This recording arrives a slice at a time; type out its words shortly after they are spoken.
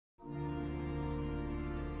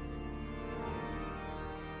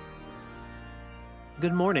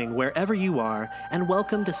Good morning, wherever you are, and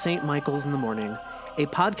welcome to St. Michael's in the Morning, a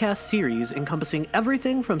podcast series encompassing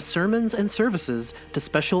everything from sermons and services to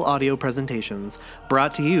special audio presentations,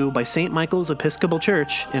 brought to you by St. Michael's Episcopal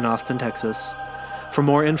Church in Austin, Texas. For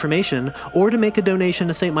more information or to make a donation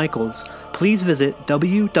to St. Michael's, please visit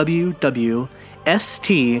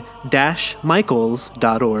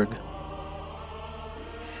www.st-michaels.org.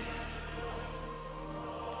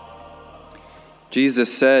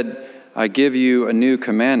 Jesus said, I give you a new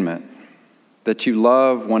commandment, that you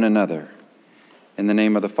love one another. In the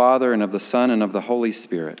name of the Father, and of the Son, and of the Holy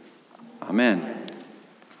Spirit. Amen.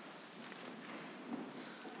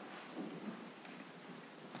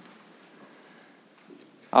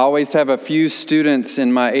 I always have a few students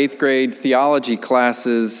in my 8th grade theology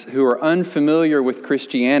classes who are unfamiliar with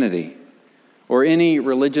Christianity or any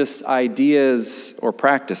religious ideas or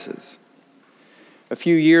practices. A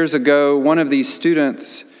few years ago, one of these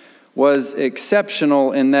students was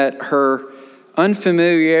exceptional in that her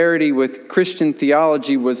unfamiliarity with Christian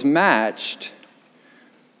theology was matched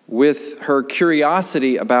with her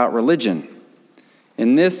curiosity about religion.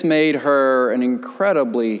 And this made her an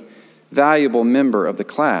incredibly valuable member of the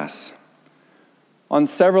class. On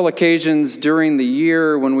several occasions during the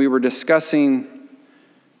year when we were discussing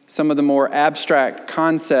some of the more abstract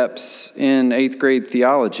concepts in 8th grade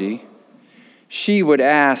theology, she would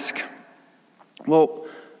ask, well,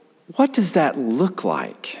 what does that look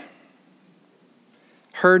like?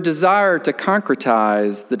 Her desire to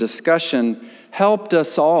concretize the discussion helped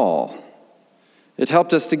us all. It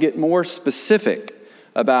helped us to get more specific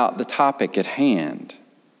about the topic at hand.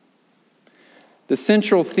 The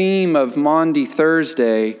central theme of Maundy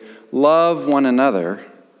Thursday, Love One Another,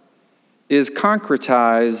 is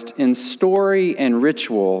concretized in story and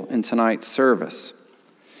ritual in tonight's service.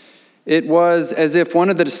 It was as if one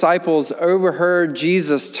of the disciples overheard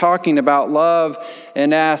Jesus talking about love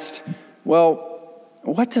and asked, well,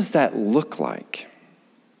 what does that look like?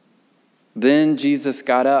 Then Jesus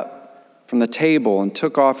got up from the table and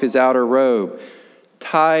took off his outer robe,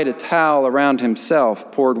 tied a towel around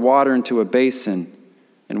himself, poured water into a basin,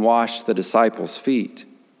 and washed the disciples' feet.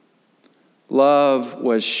 Love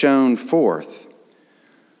was shown forth.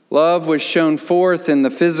 Love was shown forth in the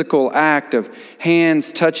physical act of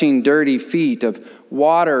hands touching dirty feet, of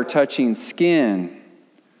water touching skin,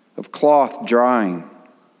 of cloth drying.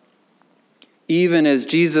 Even as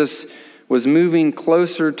Jesus was moving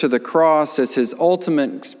closer to the cross as his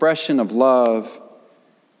ultimate expression of love,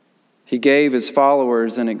 he gave his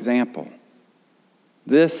followers an example.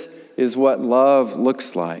 This is what love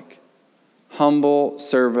looks like: humble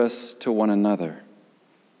service to one another.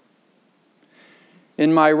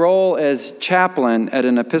 In my role as chaplain at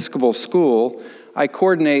an Episcopal school, I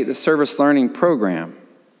coordinate the service learning program.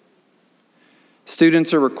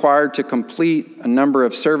 Students are required to complete a number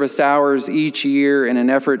of service hours each year in an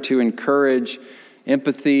effort to encourage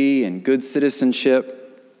empathy and good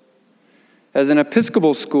citizenship. As an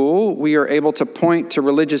Episcopal school, we are able to point to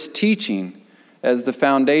religious teaching as the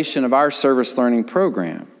foundation of our service learning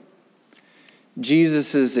program.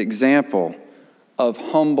 Jesus' example of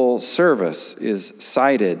humble service is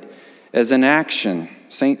cited as an action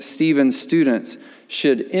St. Stephen's students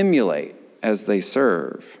should emulate as they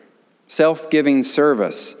serve. Self-giving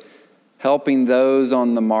service, helping those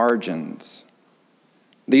on the margins.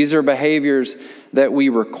 These are behaviors that we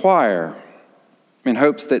require in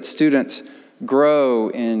hopes that students grow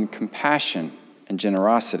in compassion and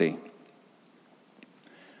generosity.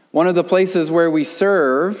 One of the places where we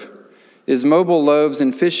serve is Mobile Loaves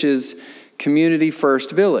and Fishes Community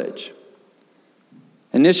First Village.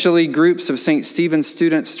 Initially, groups of St. Stephen's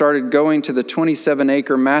students started going to the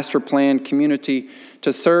 27-acre master plan community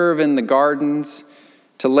to serve in the gardens,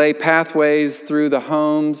 to lay pathways through the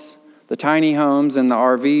homes, the tiny homes and the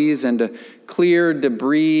RVs, and to clear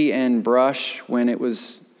debris and brush when it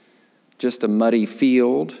was just a muddy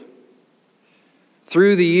field.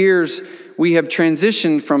 Through the years, we have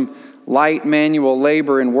transitioned from light manual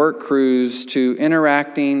labor and work crews to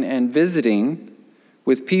interacting and visiting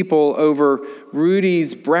with people over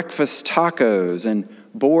Rudy's breakfast tacos and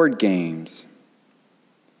board games.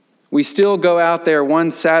 We still go out there one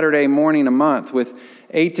Saturday morning a month with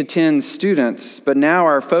 8 to 10 students, but now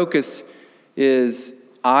our focus is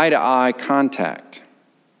eye-to-eye contact,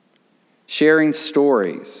 sharing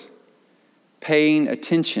stories, paying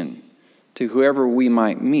attention to whoever we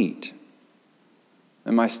might meet.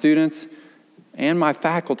 And my students and my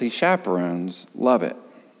faculty chaperones love it.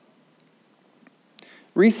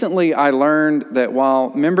 Recently, I learned that while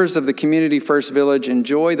members of the Community First Village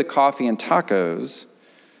enjoy the coffee and tacos,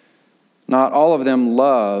 not all of them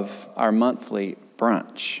love our monthly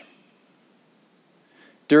brunch.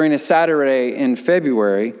 During a Saturday in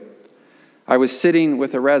February, I was sitting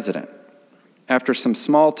with a resident. After some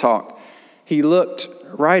small talk, he looked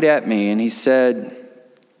right at me and he said,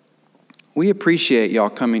 "We appreciate y'all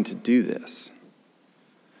coming to do this,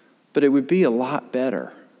 but it would be a lot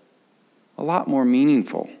better, a lot more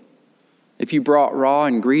meaningful if you brought raw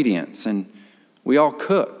ingredients and we all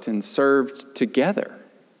cooked and served together."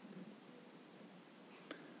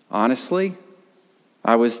 Honestly,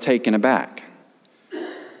 I was taken aback.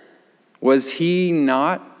 Was he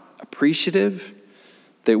not appreciative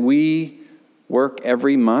that we work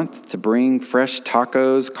every month to bring fresh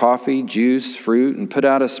tacos, coffee, juice, fruit, and put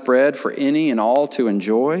out a spread for any and all to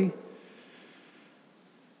enjoy?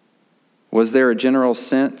 Was there a general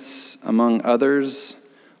sense among others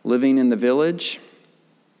living in the village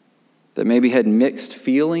that maybe had mixed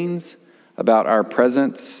feelings about our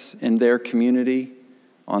presence in their community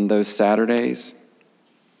on those Saturdays?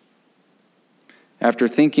 After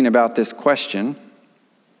thinking about this question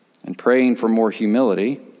and praying for more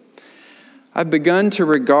humility, I've begun to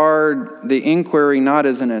regard the inquiry not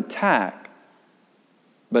as an attack,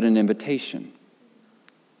 but an invitation.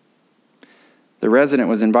 The resident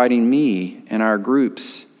was inviting me and our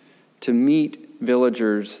groups to meet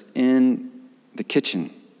villagers in the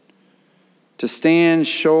kitchen, to stand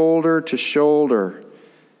shoulder to shoulder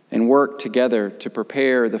and work together to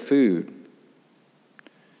prepare the food.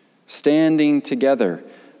 Standing together,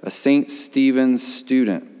 a St. Stephen's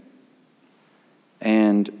student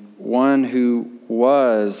and one who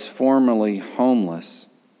was formerly homeless,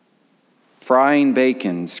 frying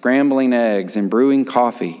bacon, scrambling eggs, and brewing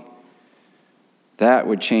coffee. That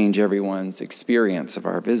would change everyone's experience of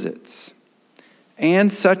our visits. And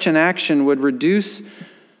such an action would reduce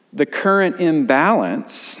the current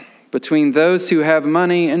imbalance between those who have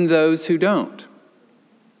money and those who don't,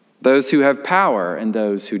 those who have power and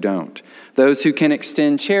those who don't, those who can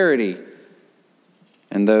extend charity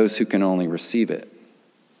and those who can only receive it.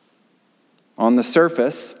 On the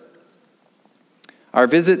surface, our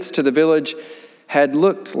visits to the village had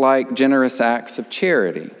looked like generous acts of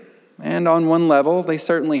charity, and on one level, they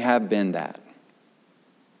certainly have been that.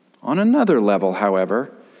 On another level,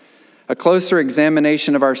 however, a closer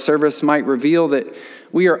examination of our service might reveal that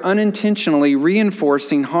we are unintentionally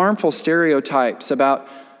reinforcing harmful stereotypes about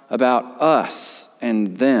us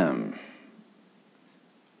and them,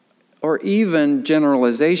 or even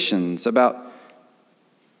generalizations about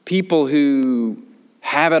people who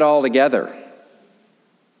have it all together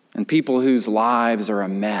and people whose lives are a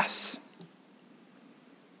mess.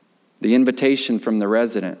 The invitation from the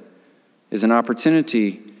resident is an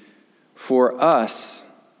opportunity for us,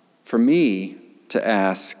 for me, to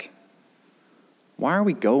ask, why are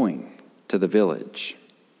we going to the village?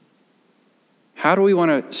 How do we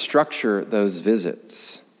want to structure those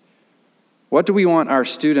visits? What do we want our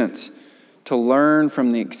students to learn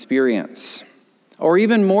from the experience? Or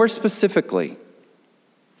even more specifically,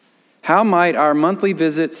 how might our monthly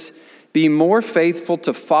visits be more faithful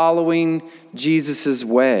to following Jesus'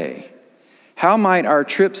 way? How might our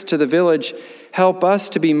trips to the village help us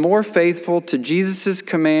to be more faithful to Jesus'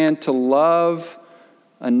 command to love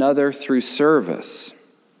another through service?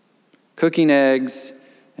 Cooking eggs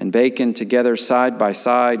and bacon together side by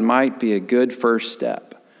side might be a good first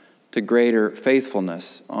step to greater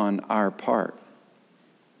faithfulness on our part.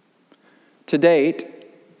 To date,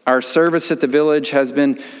 our service at the village has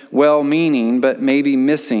been well-meaning, but maybe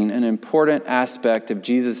missing an important aspect of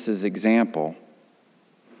Jesus' example.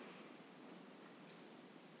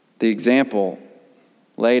 The example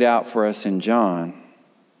laid out for us in John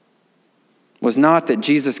was not that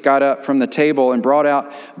Jesus got up from the table and brought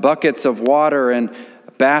out buckets of water and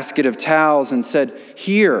a basket of towels and said,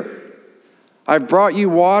 "Here, I've brought you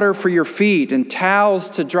water for your feet and towels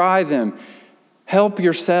to dry them. Help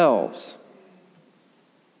yourselves."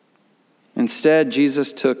 Instead,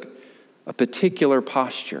 Jesus took a particular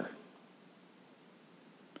posture.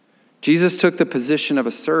 Jesus took the position of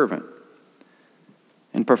a servant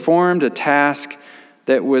and performed a task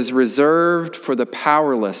that was reserved for the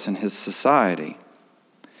powerless in his society.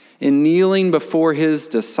 In kneeling before his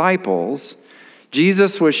disciples,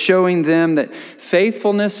 Jesus was showing them that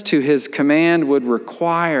faithfulness to his command would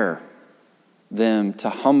require them to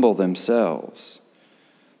humble themselves.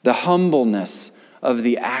 The humbleness of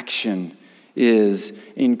the action is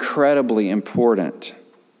incredibly important.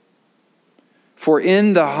 For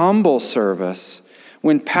in the humble service,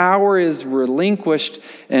 when power is relinquished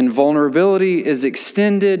and vulnerability is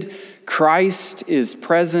extended, Christ is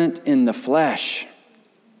present in the flesh.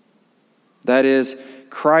 That is,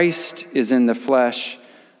 Christ is in the flesh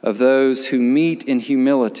of those who meet in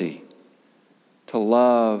humility to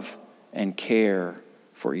love and care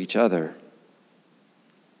for each other.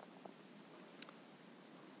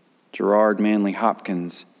 Gerard Manley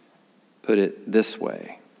Hopkins put it this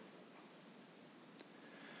way: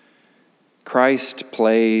 Christ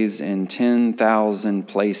plays in 10,000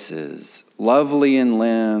 places, lovely in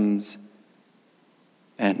limbs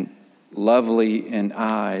and lovely in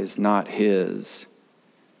eyes not his,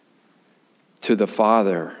 to the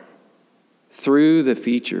Father through the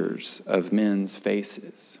features of men's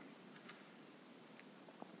faces.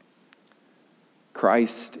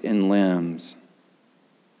 Christ in limbs,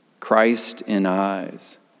 Christ in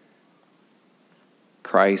eyes,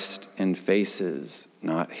 Christ in faces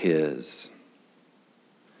not his.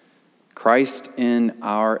 Christ in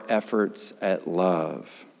our efforts at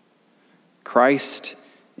love, Christ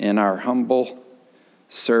in our humble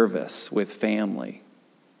service with family,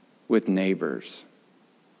 with neighbors,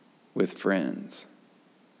 with friends,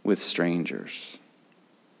 with strangers.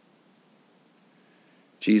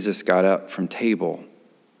 Jesus got up from table.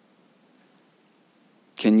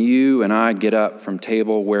 Can you and I get up from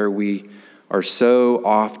table where we are so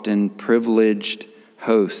often privileged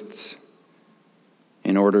hosts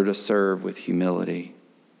in order to serve with humility?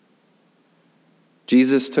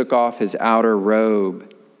 Jesus took off his outer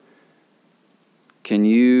robe. Can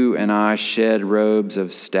you and I shed robes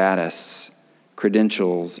of status,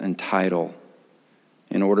 credentials, and title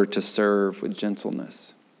in order to serve with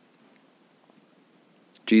gentleness?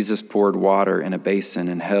 Jesus poured water in a basin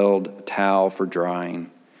and held a towel for drying.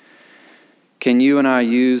 Can you and I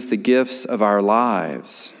use the gifts of our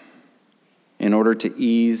lives in order to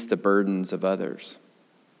ease the burdens of others?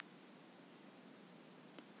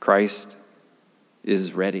 Christ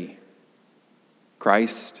is ready.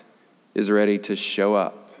 Christ is ready to show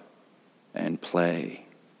up and play.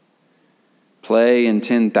 Play in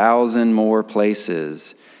 10,000 more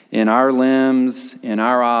places, in our limbs, in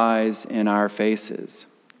our eyes, in our faces.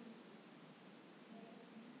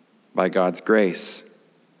 By God's grace,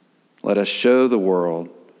 let us show the world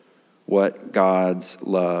what God's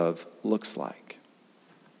love looks like.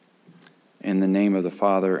 In the name of the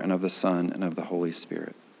Father, and of the Son, and of the Holy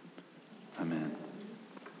Spirit.